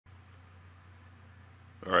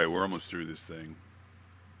All right, we're almost through this thing.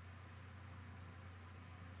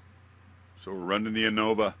 So we're running the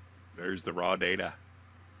Anova. There's the raw data.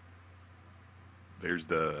 There's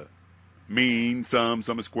the mean, sum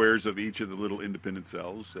of squares of each of the little independent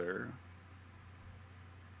cells there.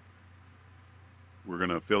 We're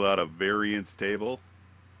going to fill out a variance table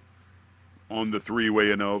on the three-way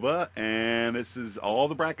Anova, and this is all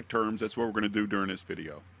the bracket terms. That's what we're going to do during this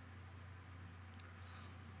video.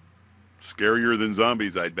 Scarier than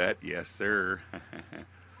zombies, I'd bet. Yes, sir.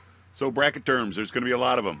 So bracket terms, there's going to be a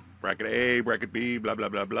lot of them. Bracket A, bracket B, blah, blah,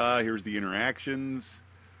 blah, blah. Here's the interactions.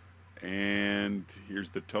 And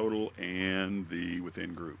here's the total and the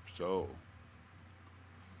within group. So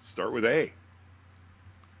start with A.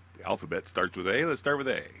 The alphabet starts with A. Let's start with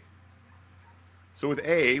A. So with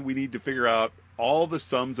A, we need to figure out all the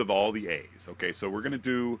sums of all the A's. Okay, so we're going to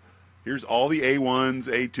do, here's all the A1s,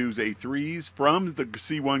 A2s, A3s from the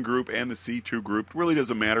C1 group and the C2 group. It really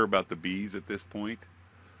doesn't matter about the B's at this point.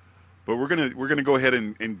 But we're gonna go ahead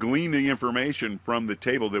and glean the information from the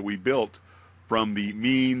table that we built from the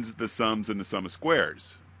means, the sums, and the sum of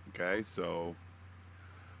squares. Okay, so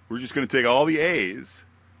we're just going to take all the A's,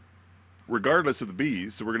 regardless of the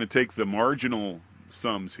B's. So we're going to take the marginal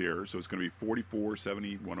sums here. So it's going to be 44,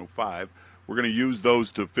 70, 105. We're going to use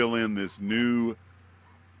those to fill in this new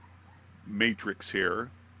matrix here.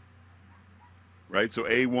 Right, so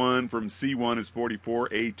A1 from C1 is 44,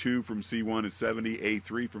 A2 from C1 is 70,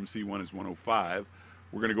 A3 from C1 is 105.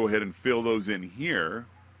 We're going to go ahead and fill those in here.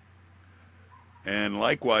 And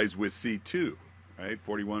likewise with C2, right,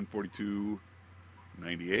 41, 42,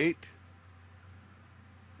 98.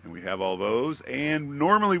 And we have all those. And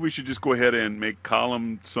normally we should just go ahead and make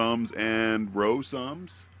column sums and row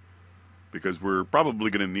sums, because we're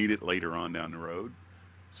probably going to need it later on down the road.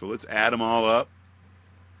 So let's add them all up.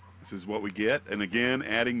 This is what we get. And again,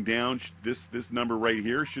 adding down, this number right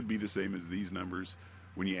here should be the same as these numbers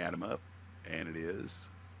when you add them up. And it is.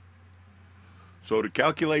 So to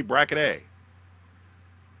calculate bracket A,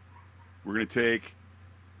 we're going to take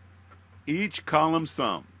each column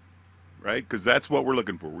sum, right? Because that's what we're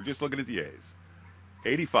looking for. We're just looking at the A's.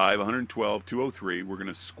 85, 112, 203. We're going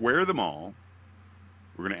to square them all.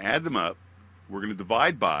 We're going to add them up. We're going to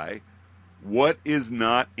divide by what is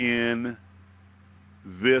not in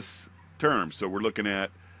this term. So we're looking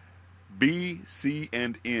at B, C,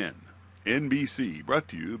 and N. NBC, brought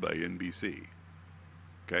to you by NBC.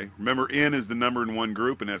 Okay, remember N is the number in one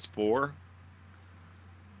group, and that's 4.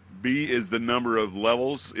 B is the number of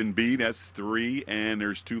levels in B, that's 3, and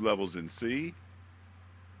there's 2 levels in C.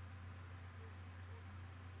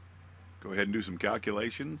 Go ahead and do some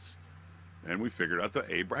calculations, and we figured out the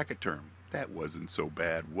A bracket term. That wasn't so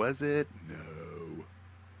bad, was it? No.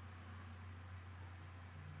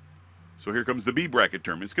 So here comes the B bracket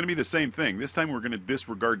term. It's going to be the same thing. This time we're going to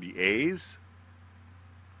disregard the A's.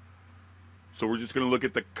 So we're just going to look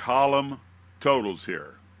at the column totals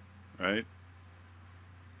here, right?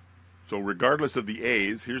 So regardless of the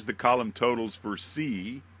A's, here's the column totals for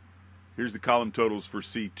C. Here's the column totals for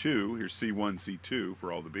C2. Here's C1, C2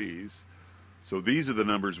 for all the B's. So these are the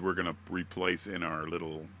numbers we're going to replace in our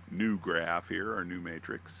little new graph here, our new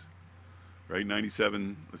matrix. Right,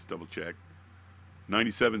 97, let's double check.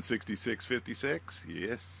 97, 66, 56,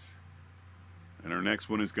 yes. And our next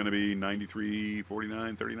one is going to be 93,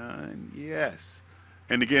 49, 39, yes.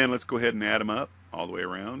 And again, let's go ahead and add them up all the way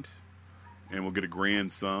around. And we'll get a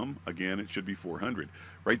grand sum. Again, it should be 400.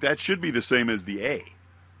 Right, that should be the same as the A.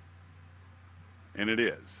 And it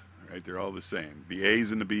is. Right, they're all the same. The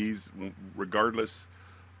A's and the B's, regardless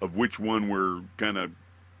of which one we're kind of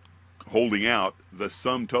holding out, the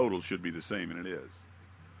sum total should be the same, and it is.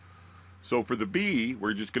 So for the B,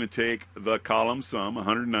 we're just going to take the column sum,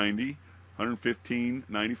 190, 115,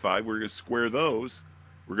 95. We're going to square those.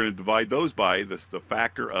 We're going to divide those by the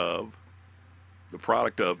factor of the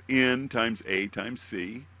product of N times A times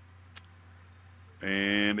C.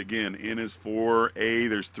 And again, N is for A.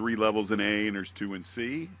 There's 3 levels in A, and there's 2 in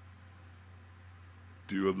C.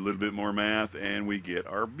 Do a little bit more math, and we get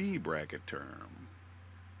our B bracket term.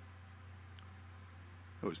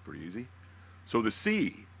 That was pretty easy. So the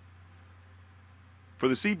C. For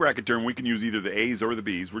the C bracket term, we can use either the A's or the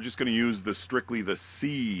B's. We're just going to use strictly the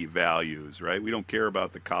C values, right? We don't care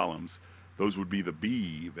about the columns. Those would be the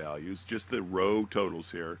B values, just the row totals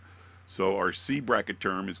here. So our C bracket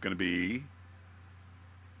term is going to be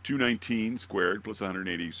 219 squared plus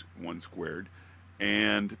 181 squared.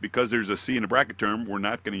 And because there's a C in the bracket term, we're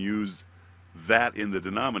not going to use that in the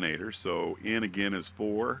denominator. So N again is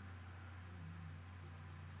 4.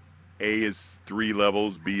 A is 3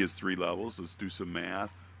 levels, B is 3 levels. Let's do some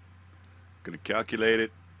math. Going to calculate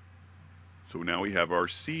it. So now we have our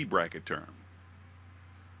C bracket term.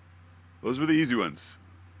 Those were the easy ones.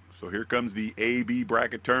 So here comes the AB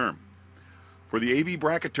bracket term. For the AB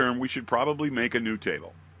bracket term, we should probably make a new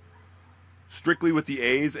table. Strictly with the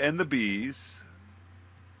A's and the B's,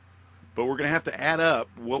 but we're going to have to add up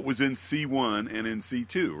what was in C1 and in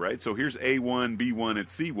C2, right? So here's A1, B1 at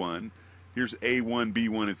C1. Here's A1,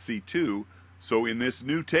 B1 at C2. So in this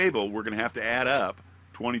new table, we're going to have to add up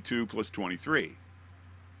 22 plus 23.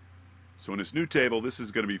 So in this new table, this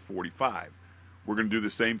is going to be 45. We're going to do the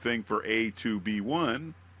same thing for A2,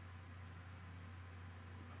 B1.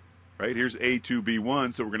 Right, here's A2,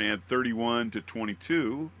 B1, so we're going to add 31 to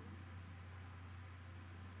 22.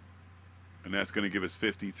 And that's going to give us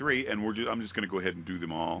 53, and I'm just going to go ahead and do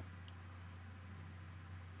them all.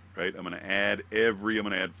 Right, I'm going to add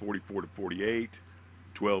 44 to 48,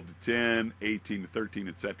 12 to 10, 18 to 13,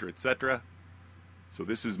 etc., etc. So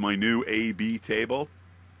this is my new AB table.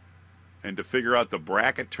 And to figure out the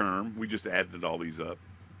bracket term, we just added all these up.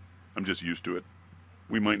 I'm just used to it.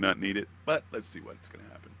 We might not need it, but let's see what's going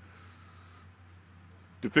to happen.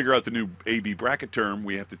 To figure out the new AB bracket term,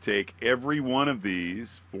 we have to take every one of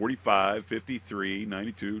these, 45, 53,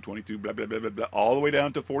 92, 22, blah, blah, blah, blah, blah, all the way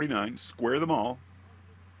down to 49, square them all,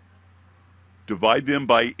 divide them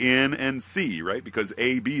by N and C, right? Because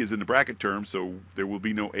AB is in the bracket term, so there will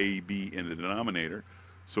be no AB in the denominator.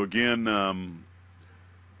 So again,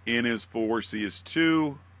 N is 4, C is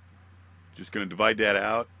 2. Just going to divide that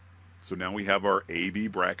out. So now we have our AB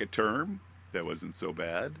bracket term. That wasn't so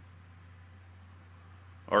bad.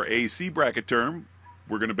 Our AC bracket term,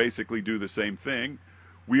 we're going to basically do the same thing.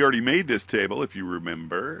 We already made this table, if you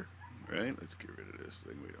remember. Right? Let's get rid of this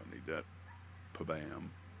thing. We don't need that. Pa-bam.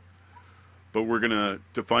 But we're going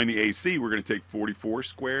to find the AC, we're going to take 44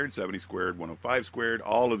 squared, 70 squared, 105 squared,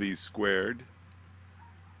 all of these squared.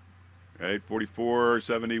 Right? 44,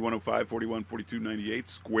 70, 105, 41, 42, 98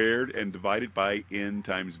 squared and divided by N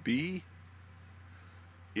times B.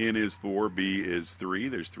 N is 4, B is 3.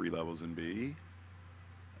 There's 3 levels in B.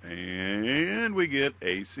 And we get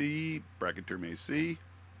AC, bracket term AC.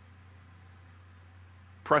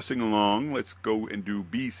 Pressing along, let's go and do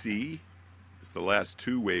BC. It's the last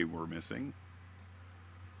two-way we're missing.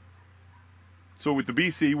 So with the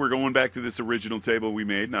BC, we're going back to this original table we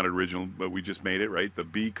made. Not original, but we just made it, right? The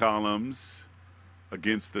B columns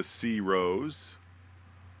against the C rows.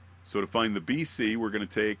 So to find the BC, we're going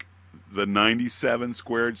to take the 97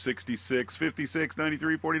 squared, 66, 56,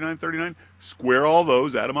 93, 49, 39. Square all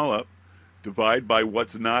those, add them all up. Divide by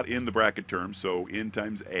what's not in the bracket term, so N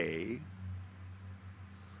times A.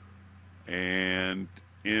 And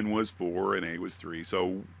N was 4 and A was 3.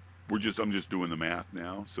 So I'm just doing the math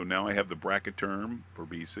now. So now I have the bracket term for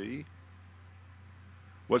BC.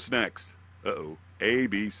 What's next? Uh-oh.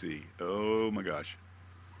 ABC. Oh my gosh.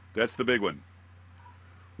 That's the big one.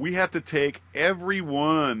 We have to take every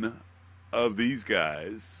one of these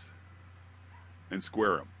guys and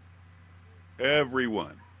square them. Every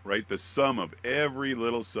one, right? The sum of every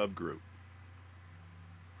little subgroup.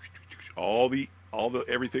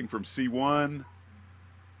 Everything from C1,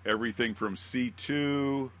 everything from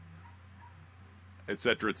C2,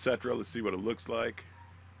 etc., etc. Let's see what it looks like.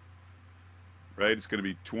 Right? It's going to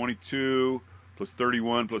be 22 plus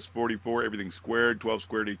 31 plus 44, everything squared, 12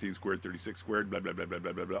 squared, 18 squared, 36 squared, blah, blah, blah, blah,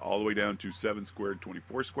 blah, blah, blah, all the way down to 7 squared,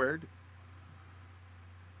 24 squared.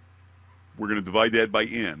 We're going to divide that by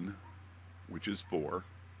N, which is 4.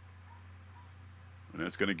 And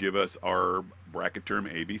that's going to give us our bracket term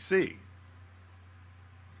ABC.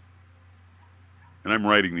 And I'm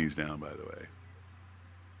writing these down, by the way.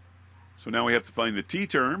 So now we have to find the T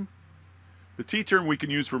term. The T term we can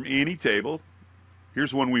use from any table.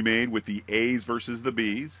 Here's one we made with the A's versus the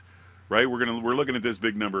B's, right? We're looking at this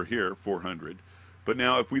big number here, 400. But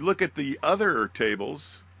now if we look at the other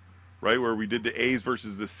tables, right, where we did the A's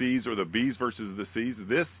versus the C's or the B's versus the C's,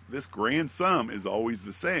 this grand sum is always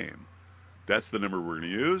the same. That's the number we're going to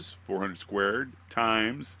use, 400 squared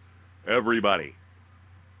times everybody.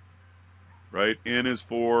 Right? N is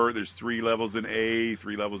 4. There's 3 levels in A,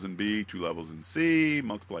 3 levels in B, 2 levels in C.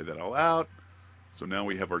 Multiply that all out. So now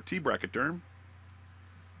we have our T bracket term.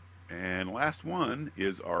 And last one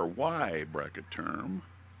is our Y bracket term.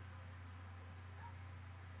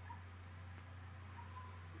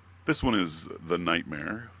 This one is the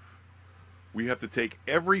nightmare. We have to take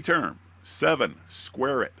every term, 7,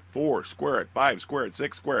 square it, 4, square it, 5, square it,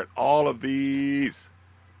 6, square it, all of these.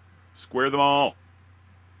 Square them all.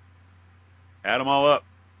 Add them all up.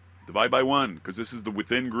 Divide by 1, because this is the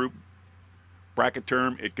within group bracket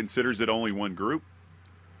term. It considers it only one group.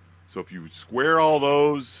 So if you square all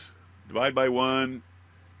those, divide by 1,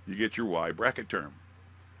 you get your Y bracket term.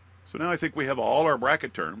 So now I think we have all our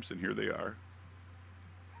bracket terms, and here they are.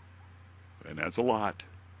 And that's a lot.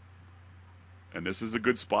 And this is a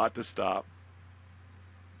good spot to stop.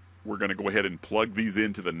 We're going to go ahead and plug these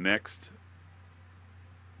into the next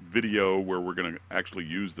video where we're going to actually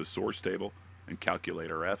use the source table and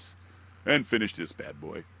calculate our F's and finish this bad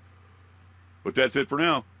boy. But that's it for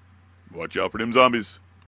now. Watch out for them zombies.